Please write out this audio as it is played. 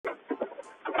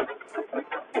Hi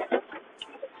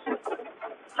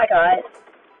guys,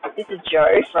 this is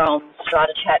Joe from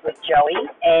Strata Chat with Joey,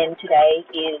 and today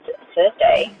is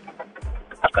Thursday.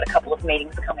 I've got a couple of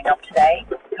meetings coming up today.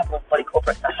 A couple of body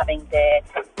corporates are having their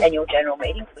annual general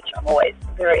meetings, which I'm always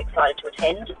very excited to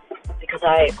attend because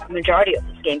the majority of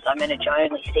the schemes I manage, I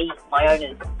only see my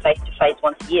owners face-to-face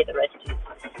once a year. The rest is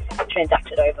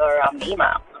transacted over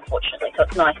email, unfortunately, so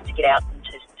it's nice to get out and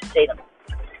to see them.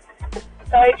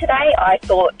 So today I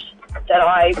thought that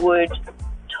I would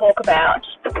talk about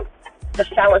the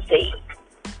fallacy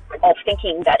of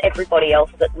thinking that everybody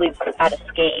else that lives at a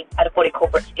scheme, at a body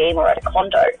corporate scheme or at a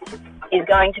condo, is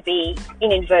going to be,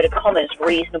 in inverted commas,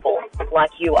 reasonable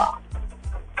like you are.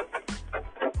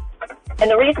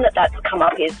 And the reason that that's come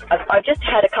up is I've just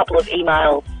had a couple of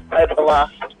emails over the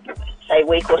last, say,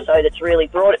 week or so that's really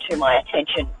brought it to my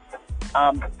attention.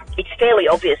 It's fairly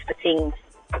obvious for things,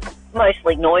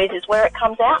 mostly noise is where it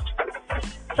comes out.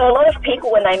 So a lot of people,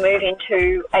 when they move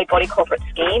into a body corporate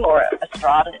scheme or a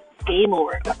strata scheme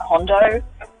or a condo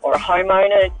or a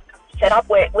homeowner setup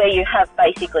where you have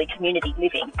basically community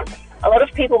living, a lot of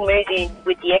people move in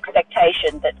with the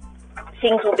expectation that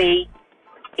things will be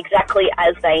exactly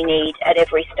as they need at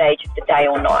every stage of the day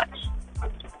or night.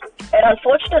 And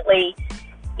unfortunately,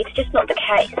 it's just not the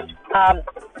case.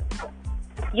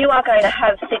 You are going to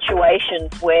have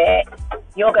situations where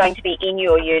you're going to be in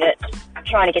your unit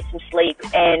trying to get some sleep,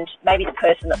 and maybe the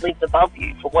person that lives above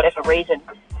you, for whatever reason,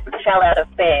 fell out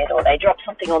of bed or they dropped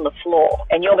something on the floor,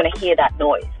 and you're going to hear that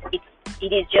noise.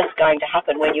 It is just going to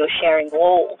happen when you're sharing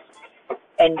walls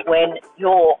and when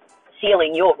you're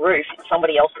sealing your roof in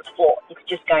somebody else's floor. It's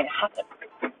just going to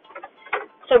happen.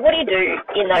 So what do you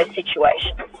do in those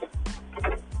situations?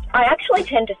 I actually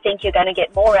tend to think you're going to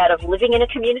get more out of living in a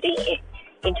community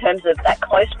in terms of that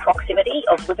close proximity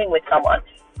of living with someone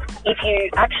if you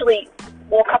actually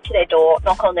walk up to their door,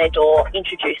 knock on their door,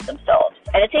 introduce themselves.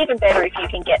 And it's even better if you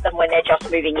can get them when they're just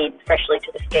moving in freshly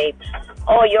to the scheme.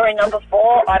 Oh, you're in number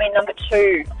 4, I'm in number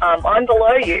 2, I'm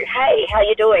below you. Hey, how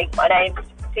you doing? My name's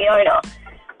Fiona.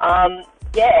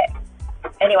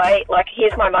 Anyway,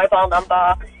 here's my mobile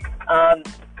number.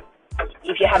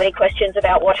 If you have any questions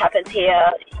about what happens here,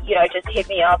 just hit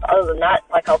me up. Other than that,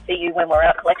 I'll see you when we're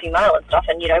out collecting mail and stuff,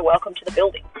 and, welcome to the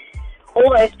building.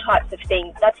 All those types of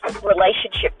things, that's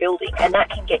relationship building, and that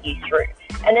can get you through.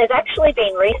 And there's actually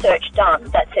been research done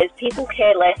that says people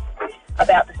care less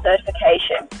about the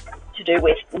certification to do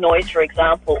with noise, for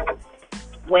example,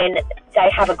 when they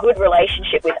have a good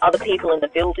relationship with other people in the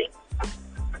building.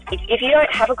 If you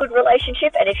don't have a good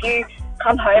relationship, and if you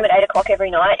come home at 8 o'clock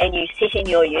every night and you sit in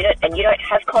your unit and you don't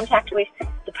have contact with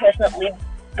the person that lives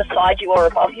beside you or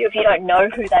above you, if you don't know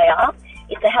who they are,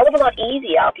 it's a hell of a lot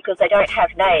easier, because they don't have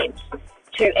names,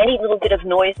 to any little bit of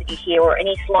noise that you hear or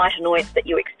any slight annoyance that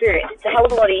you experience. It's a hell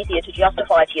of a lot easier to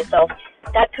justify to yourself,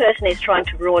 that person is trying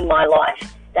to ruin my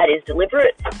life. That is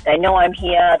deliberate. They know I'm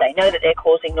here. They know that they're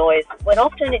causing noise, when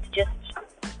often it's just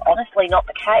honestly not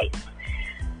the case.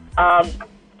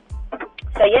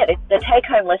 The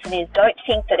take-home lesson is, don't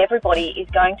think that everybody is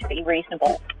going to be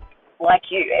reasonable like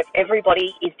you.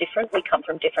 Everybody is different. We come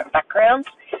from different backgrounds.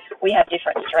 We have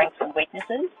different strengths and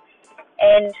weaknesses.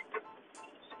 And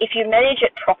if you manage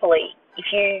it properly, if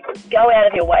you go out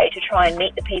of your way to try and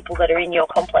meet the people that are in your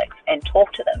complex and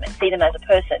talk to them and see them as a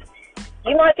person,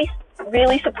 you might be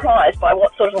really surprised by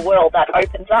what sort of a world that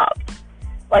opens up.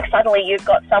 Suddenly you've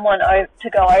got someone to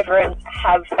go over and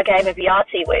have a game of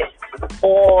Yahtzee with,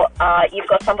 or you've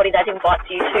got somebody that invites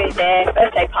you to their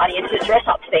birthday party and to dress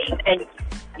up theme, and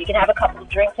you can have a couple of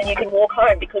drinks and you can walk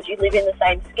home because you live in the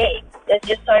same scheme. There's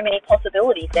just so many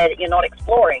possibilities there that you're not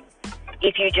exploring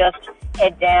if you just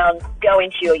head down, go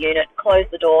into your unit, close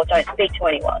the door, don't speak to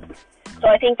anyone. So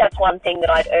I think that's one thing that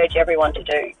I'd urge everyone to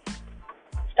do.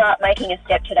 Start making a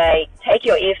step today. Take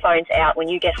your earphones out when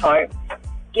you get home.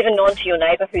 Give a nod to your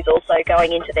neighbour who's also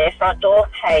going into their front door.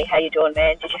 Hey, how you doing,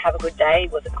 man? Did you have a good day?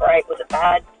 Was it great? Was it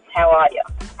bad? How are you?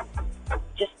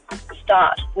 Just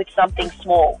start with something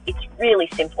small. It's really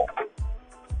simple.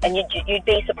 And you'd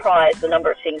be surprised the number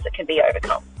of things that can be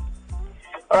overcome.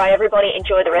 All right, everybody,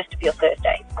 enjoy the rest of your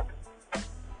Thursday.